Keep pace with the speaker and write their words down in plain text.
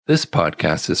This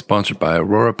podcast is sponsored by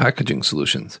Aurora Packaging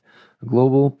Solutions, a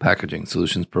global packaging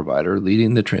solutions provider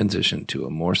leading the transition to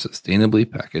a more sustainably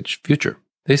packaged future.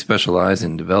 They specialize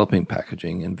in developing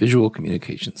packaging and visual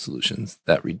communication solutions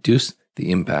that reduce the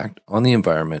impact on the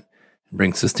environment and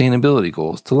bring sustainability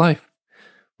goals to life.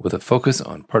 With a focus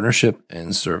on partnership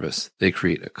and service, they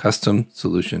create a custom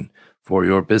solution for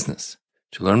your business.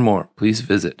 To learn more, please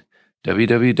visit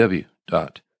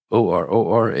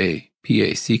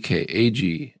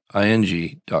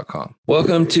www.ororapackaging.com.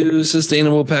 Welcome to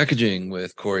Sustainable Packaging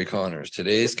with Corey Connors.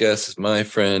 Today's guest is my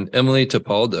friend Emily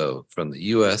Tipaldo from the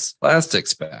U.S.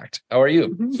 Plastics Pact. How are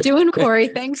you? Doing, Corey.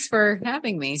 Thanks for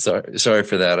having me. Sorry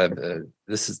for that.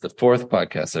 This is the fourth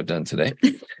podcast I've done today.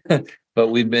 But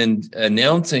we've been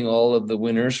announcing all of the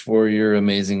winners for your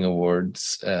amazing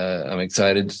awards. I'm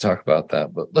excited to talk about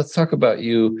that. But let's talk about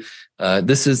you.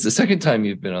 This is the second time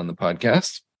you've been on the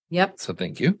podcast. Yep. So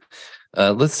thank you.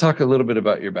 Let's talk a little bit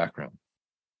about your background.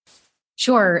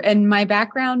 Sure. And my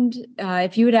background,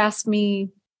 if you had asked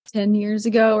me 10 years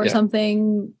ago or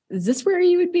something, is this where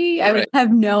you would be? I would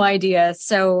have no idea.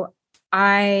 So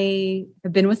I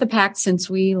have been with the Pact since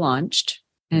we launched.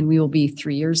 And we will be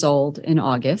 3 years old in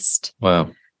August.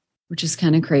 Wow. Which is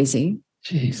kind of crazy.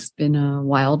 Jeez. It's been a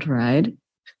wild ride.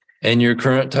 And your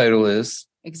current title is?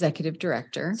 Executive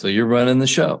Director. So you're running the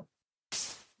show.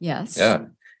 Yes. Yeah.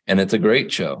 And it's a great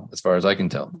show, as far as I can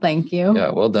tell. Thank you.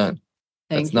 Yeah, well done.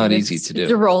 That's not easy to do.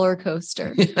 It's a roller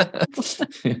coaster. Yeah.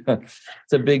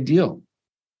 It's a big deal.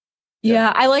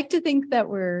 Yeah, I like to think that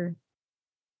we're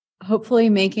hopefully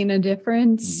making a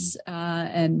difference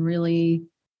and really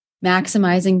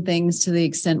maximizing things to the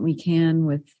extent we can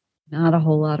with not a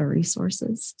whole lot of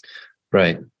resources.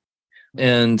 Right.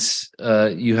 And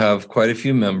you have quite a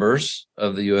few members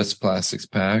of the U.S. Plastics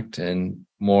Pact and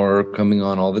more coming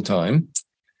on all the time.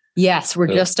 Yes, we're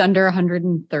just under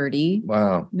 130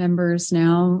 members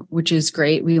now, which is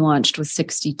great. We launched with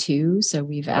 62, so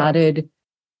we've added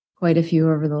quite a few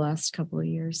over the last couple of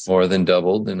years. More than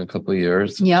doubled in a couple of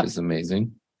years, which is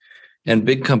amazing. And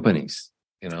big companies,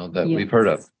 that we've heard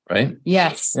of. Right?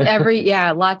 Yes.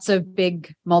 Lots of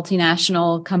big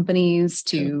multinational companies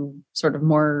to sort of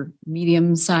more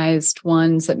medium-sized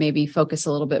ones that maybe focus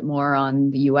a little bit more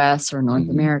on the US or North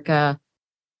America.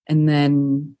 And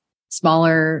then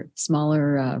smaller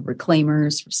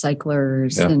reclaimers,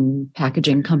 recyclers, and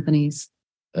packaging companies.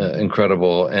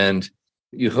 Incredible. And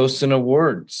you host an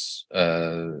awards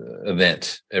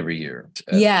event every year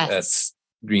at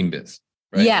GreenBiz.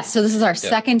 Right. Yeah. So this is our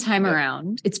second time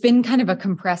around. It's been kind of a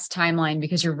compressed timeline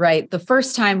because you're right. The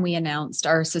first time we announced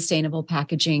our Sustainable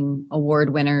Packaging Award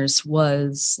winners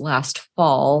was last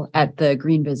fall at the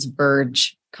GreenBiz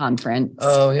Verge conference.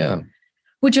 Oh, yeah.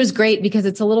 Which was great because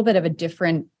it's a little bit of a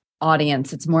different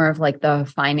audience. It's more of like the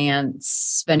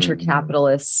finance, venture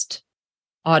capitalist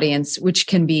audience, which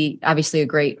can be obviously a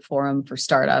great forum for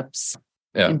startups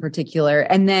in particular.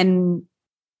 And then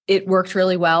it worked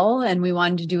really well and we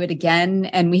wanted to do it again.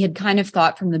 And we had kind of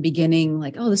thought from the beginning,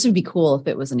 like, oh, this would be cool if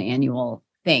it was an annual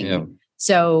thing. Yeah.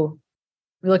 So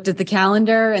we looked at the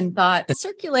calendar and thought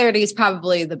Circularity is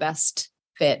probably the best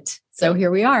fit. So here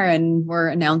we are, and we're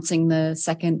announcing the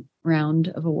second round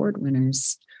of award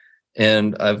winners.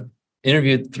 And I've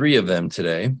interviewed 3 of them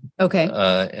today. Okay.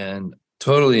 And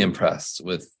totally impressed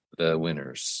with the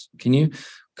winners. Can you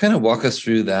kind of walk us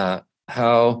through that?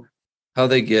 How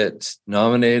they get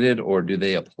nominated, or do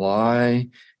they apply?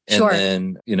 And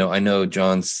then, I know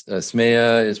John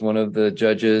Smea is one of the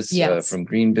judges from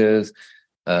GreenBiz.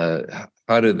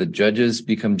 How do the judges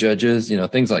become judges?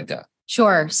 Things like that.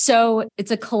 Sure. So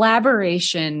it's a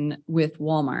collaboration with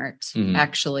Walmart,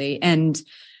 actually. And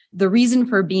the reason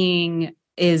for being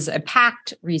is a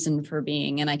Pact reason for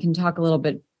being. And I can talk a little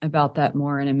bit about that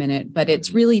more in a minute, but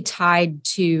it's really tied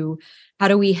to how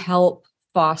do we help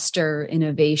foster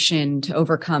innovation to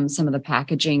overcome some of the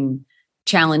packaging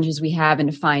challenges we have and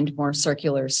to find more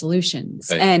circular solutions.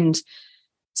 Right. And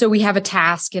so we have a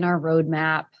task in our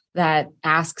roadmap that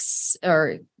asks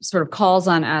or sort of calls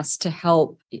on us to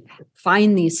help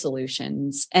find these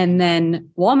solutions. And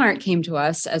then Walmart came to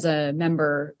us as a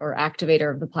member or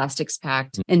activator of the Plastics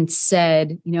Pact and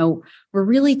said, we're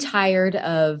really tired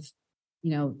of,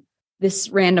 this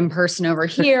random person over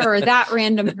here or that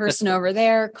random person over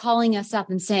there calling us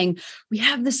up and saying, we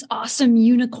have this awesome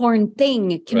unicorn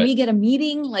thing. Can we get a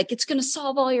meeting? Like, it's going to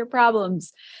solve all your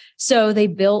problems. So they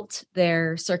built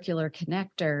their circular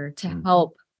connector to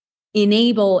help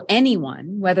enable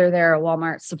anyone, whether they're a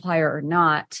Walmart supplier or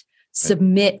not,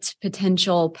 submit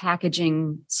potential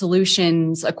packaging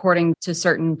solutions according to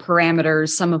certain parameters,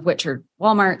 some of which are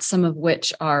Walmart, some of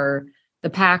which are the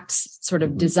Pact's sort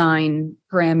of design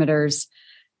parameters.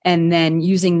 and then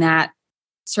using that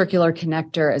circular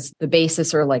connector as the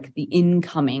basis or like the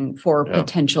incoming for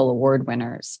potential award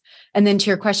winners. And then to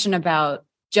your question about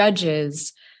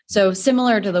judges, so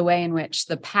similar to the way in which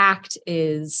the Pact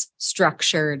is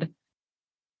structured,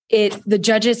 the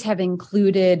judges have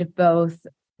included both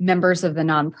members of the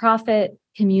nonprofit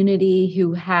community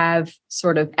who have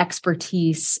sort of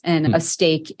expertise and a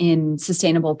stake in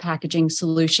sustainable packaging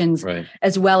solutions,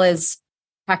 as well as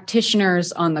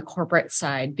practitioners on the corporate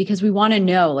side, because we want to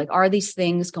know, like, are these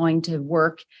things going to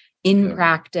work in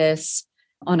practice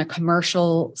on a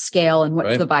commercial scale, and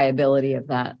what's the viability of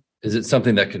that? Is it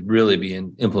something that could really be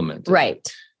implemented? Right.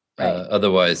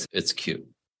 Otherwise, it's cute.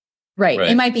 Right.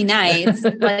 It might be nice,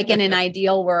 like in an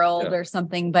ideal world or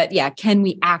something, but can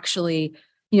we actually,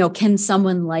 can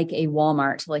someone like a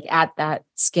Walmart, like at that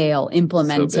scale,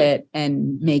 implement it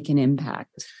and make an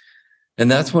impact? And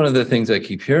that's one of the things I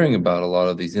keep hearing about a lot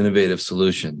of these innovative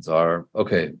solutions are,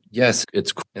 yes,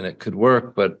 and it could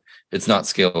work, but it's not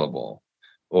scalable.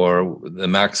 Or the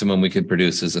maximum we could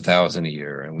produce is 1,000 a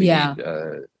year, and we need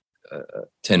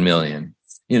 10 million,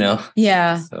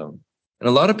 Yeah. So, and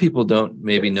a lot of people don't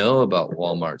maybe know about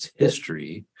Walmart's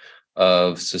history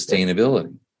of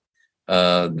sustainability.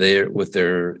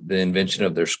 The invention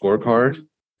of their scorecard,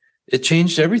 it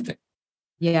changed everything.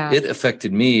 Yeah. It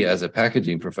affected me as a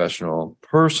packaging professional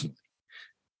personally.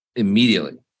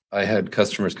 Immediately, I had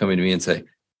customers coming to me and say,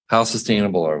 "How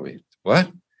sustainable are we?"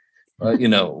 What?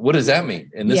 What does that mean?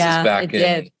 And this is back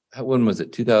in, when was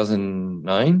it?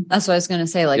 2009? That's what I was going to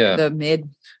say, the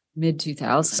mid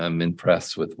 2000s. I'm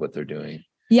impressed with what they're doing.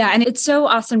 Yeah. And it's so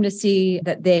awesome to see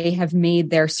that they have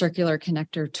made their circular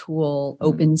connector tool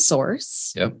open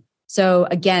source. Yep. So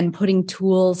again, putting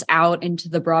tools out into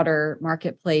the broader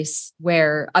marketplace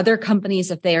where other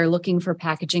companies, if they are looking for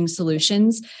packaging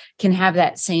solutions, can have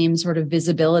that same sort of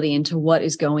visibility into what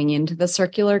is going into the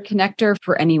circular connector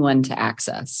for anyone to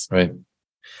access. Right.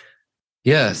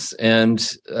 Yes. And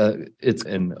it's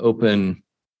an open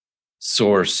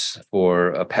source for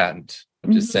a patent.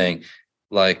 I'm just saying,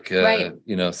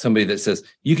 somebody that says,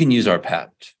 you can use our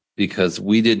patent because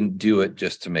we didn't do it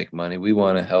just to make money. We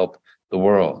want to help the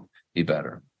world be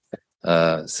better.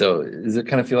 So does it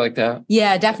kind of feel like that?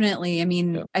 Yeah, definitely. I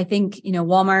mean, I think,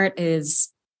 Walmart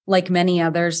is, like many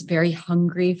others, very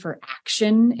hungry for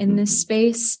action in this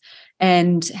space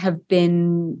and have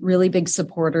been really big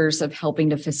supporters of helping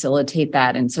to facilitate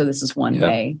that. And so this is one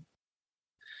way.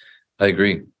 I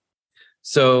agree.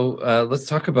 So let's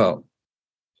talk about,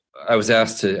 I was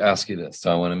asked to ask you this,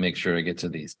 so I want to make sure I get to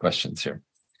these questions here.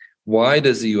 Why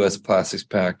does the U.S. Plastics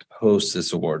Pact host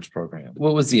this awards program?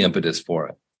 What was the impetus for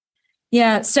it?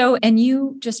 Yeah. So, and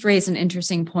you just raised an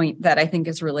interesting point that I think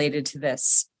is related to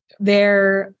this.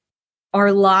 There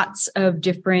are lots of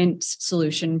different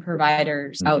solution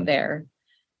providers out there.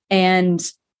 And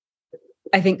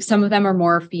I think some of them are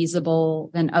more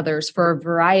feasible than others for a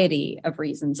variety of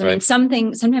reasons. I mean,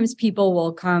 sometimes people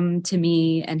will come to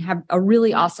me and have a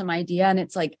really awesome idea, and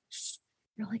it's like,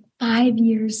 you're like 5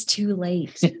 years too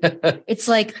late. It's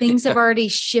like things have already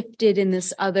shifted in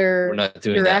this other We're not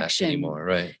doing direction that anymore,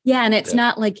 right? Yeah, and it's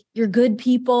not like you're good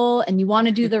people and you want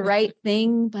to do the right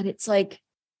thing, but it's like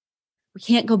we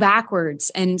can't go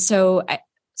backwards. And so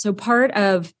part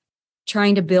of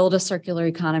trying to build a circular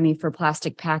economy for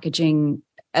plastic packaging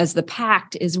as the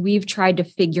Pact is we've tried to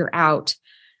figure out,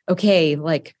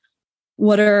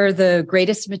 what are the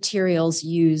greatest materials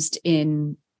used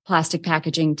in plastic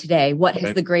packaging today? What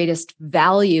has the greatest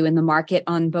value in the market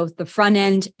on both the front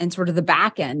end and sort of the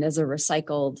back end as a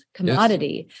recycled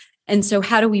commodity? Yes. And so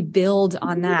how do we build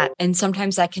on that? And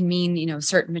sometimes that can mean,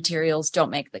 certain materials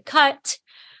don't make the cut,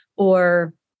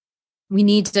 or we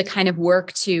need to kind of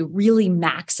work to really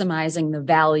maximizing the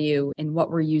value in what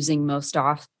we're using most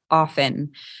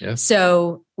often. Yeah.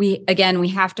 So we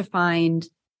have to find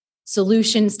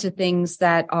solutions to things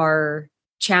that are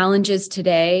challenges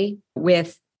today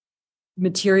with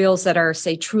materials that are,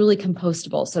 say, truly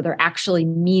compostable. So they're actually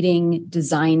meeting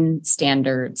design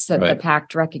standards that the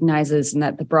Pact recognizes and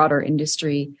that the broader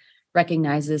industry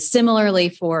recognizes. Similarly,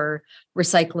 for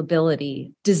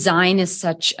recyclability, design is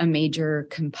such a major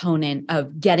component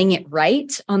of getting it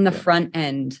right on the front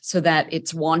end so that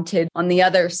it's wanted on the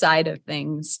other side of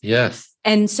things. Yes.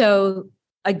 And so,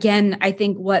 again, I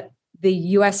think what the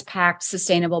U.S. Pact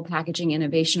Sustainable Packaging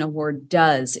Innovation Award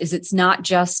does is it's not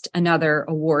just another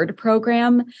award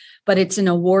program, but it's an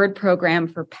award program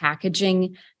for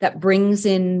packaging that brings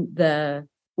in the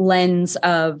lens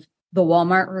of the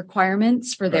Walmart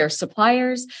requirements for their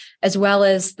suppliers, as well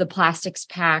as the Plastics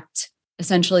Pact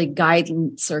essentially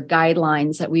guidance or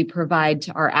guidelines that we provide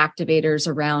to our activators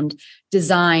around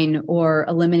design or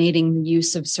eliminating the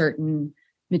use of certain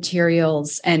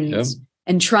materials and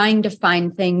trying to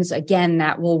find things, again,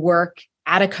 that will work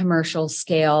at a commercial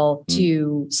scale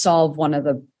to solve one of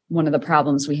the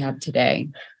problems we have today.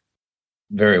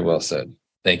 Very well said.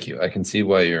 Thank you. I can see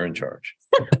why you're in charge.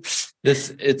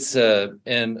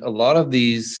 And a lot of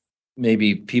these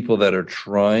maybe people that are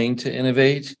trying to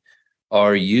innovate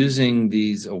are using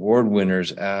these award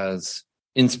winners as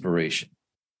inspiration.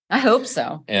 I hope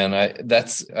so. And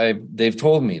they've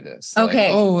told me this. Okay.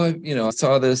 I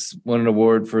saw this, won an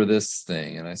award for this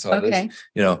thing, and I saw this.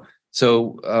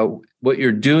 So what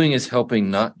you're doing is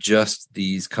helping not just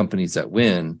these companies that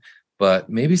win, but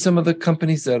maybe some of the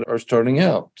companies that are starting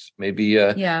out. Maybe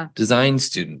a design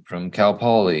student from Cal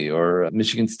Poly or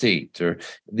Michigan State, or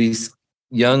these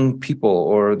young people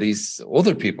or these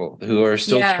older people who are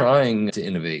still trying to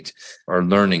innovate are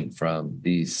learning from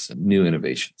these new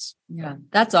innovations. Yeah,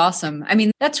 that's awesome. I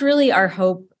mean, that's really our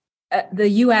hope. The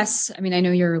US, I mean, I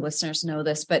know your listeners know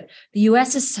this, but the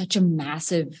US is such a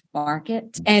massive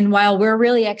market. And while we're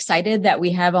really excited that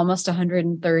we have almost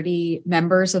 130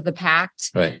 members of the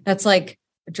Pact, that's like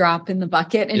a drop in the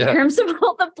bucket in terms of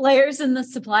all the players in the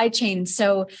supply chain.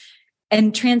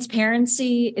 And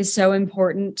transparency is so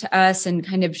important to us, and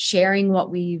kind of sharing what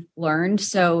we've learned.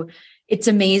 So it's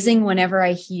amazing whenever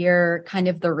I hear kind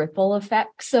of the ripple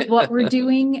effects of what we're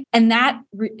doing. And that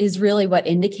is really what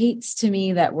indicates to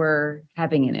me that we're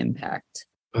having an impact.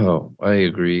 Oh, I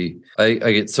agree. I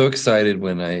get so excited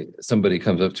when somebody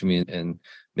comes up to me, and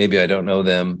maybe I don't know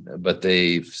them, but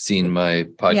they've seen my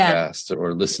podcast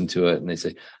or listened to it, and they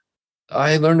say,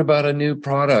 I learned about a new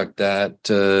product that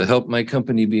helped my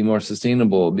company be more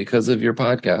sustainable because of your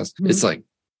podcast. Mm-hmm. It's like,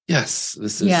 yes,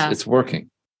 it's working.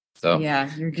 So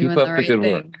you're doing keep up the good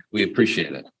thing. work. We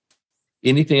appreciate it.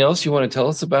 Anything else you want to tell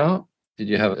us about? Did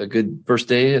you have a good first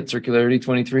day at Circularity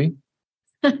 23?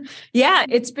 Yeah,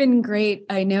 it's been great.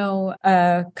 I know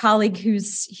a colleague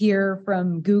who's here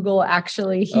from Google,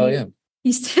 actually.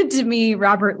 He said to me,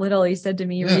 Robert Little,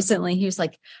 recently, he was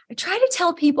like, I try to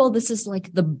tell people this is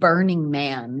like the Burning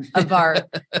Man of our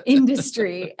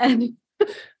industry. And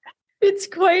it's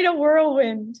quite a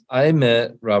whirlwind. I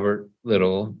met Robert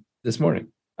Little this morning.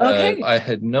 Okay. I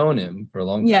had known him for a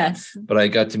long time. Yes. But I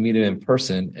got to meet him in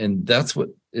person. And that's what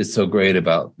is so great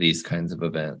about these kinds of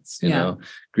events. You know,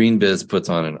 GreenBiz puts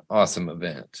on an awesome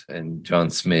event, and John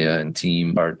Smea and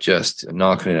team are just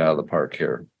knocking it out of the park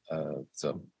here.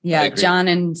 John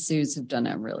and Suze have done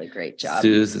a really great job.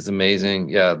 Suze is amazing.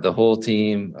 Yeah, the whole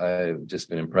team, I've just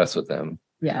been impressed with them.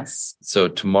 Yes. So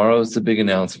tomorrow's the big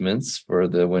announcements for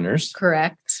the winners.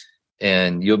 Correct.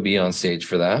 And you'll be on stage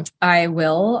for that. I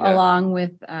will, along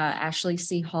with Ashley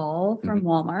C. Hall from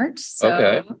Walmart.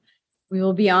 So we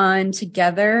will be on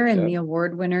together, and the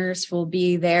award winners will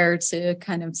be there to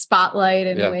kind of spotlight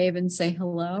and wave and say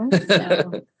hello.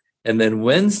 So. And then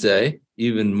Wednesday,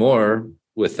 even more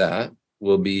with that,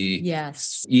 will be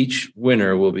each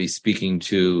winner will be speaking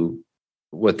to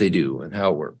what they do and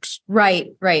how it works.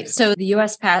 Right. So the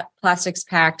U.S. Plastics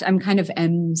Pact, I'm kind of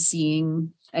emceeing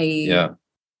a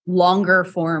longer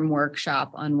form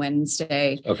workshop on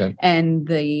Wednesday. Okay. And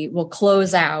we'll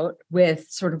close out with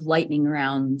sort of lightning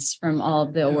rounds from all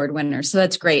of the award winners. So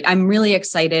that's great. I'm really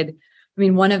excited. I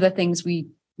mean, one of the things we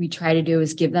try to do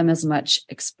is give them as much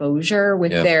exposure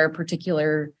with their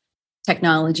particular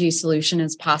technology solution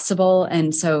as possible.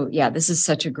 And so, this is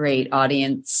such a great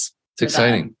audience. It's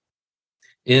exciting.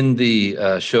 In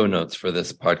the show notes for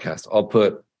this podcast, I'll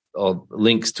put all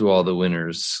links to all the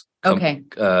winners'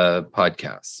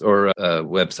 podcasts or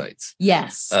websites.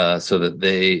 Yes. So that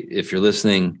if you're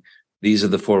listening, these are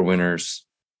the 4 winners,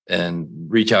 and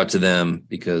reach out to them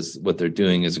because what they're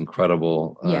doing is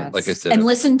incredible. Like I said, and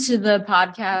listen to the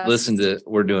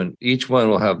podcast. Each one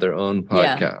will have their own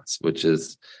podcast, which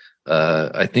is,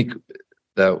 I think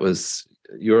that was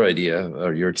your idea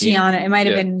or your team. Tiana, it might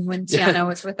have been when Tiana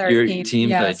was with our your team.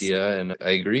 Team's idea, and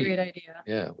I agree. Great idea.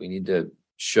 Yeah, we need to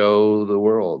show the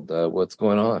world what's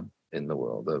going on in the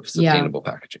world of sustainable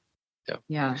packaging.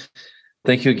 Yeah.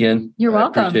 Thank you again. You're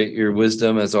welcome. I appreciate your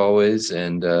wisdom as always.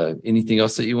 And anything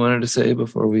else that you wanted to say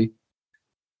before we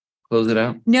close it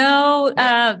out?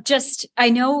 No, just I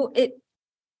know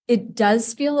it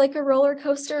does feel like a roller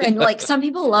coaster, and like some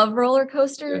people love roller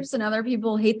coasters and other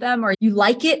people hate them, or you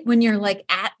like it when you're like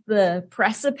at the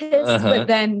precipice, but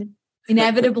then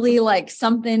inevitably like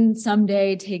something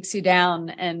someday takes you down.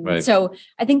 And so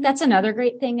I think that's another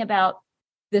great thing about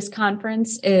this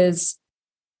conference is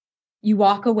you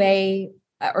walk away,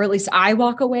 or at least I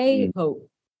walk away, hope.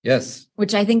 Yes.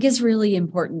 Which I think is really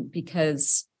important,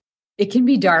 because it can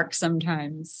be dark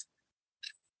sometimes.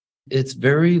 It's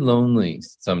very lonely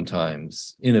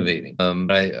sometimes innovating.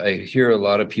 I hear a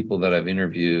lot of people that I've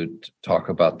interviewed talk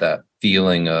about that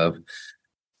feeling of,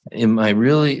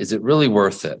 is it really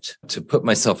worth it to put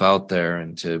myself out there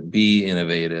and to be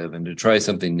innovative and to try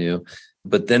something new?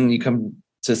 But then you come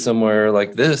to somewhere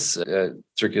like this,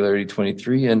 Circularity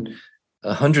 23, and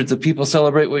hundreds of people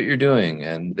celebrate what you're doing.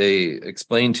 And they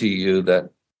explain to you that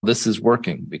this is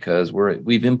working because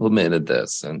we've implemented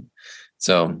this. And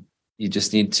so you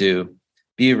just need to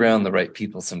be around the right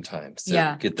people sometimes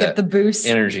to get the boost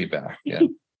energy back. Yeah.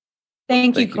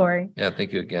 Thank you, Corey. Yeah,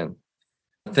 thank you again.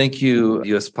 Thank you,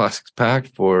 U.S. Plastics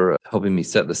Pact, for helping me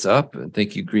set this up. And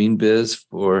thank you, Green Biz,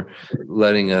 for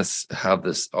letting us have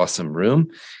this awesome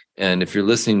room. And if you're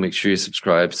listening, make sure you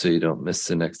subscribe so you don't miss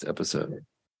the next episode.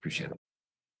 Appreciate it.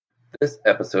 This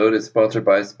episode is sponsored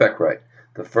by SpecRite,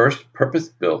 the first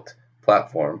purpose-built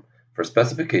platform for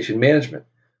specification management.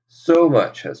 So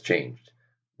much has changed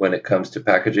when it comes to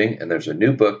packaging, and there's a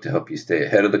new book to help you stay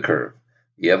ahead of the curve.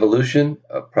 The Evolution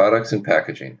of Products and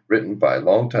Packaging, written by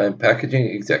longtime packaging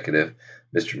executive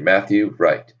Mr. Matthew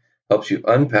Wright, helps you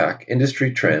unpack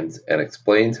industry trends and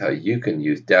explains how you can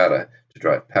use data to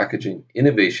drive packaging,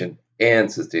 innovation, and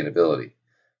sustainability.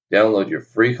 Download your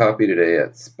free copy today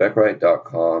at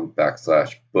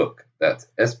specrite.com/book. That's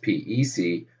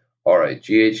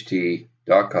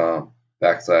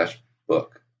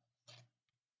SPECRIGHT.com/book.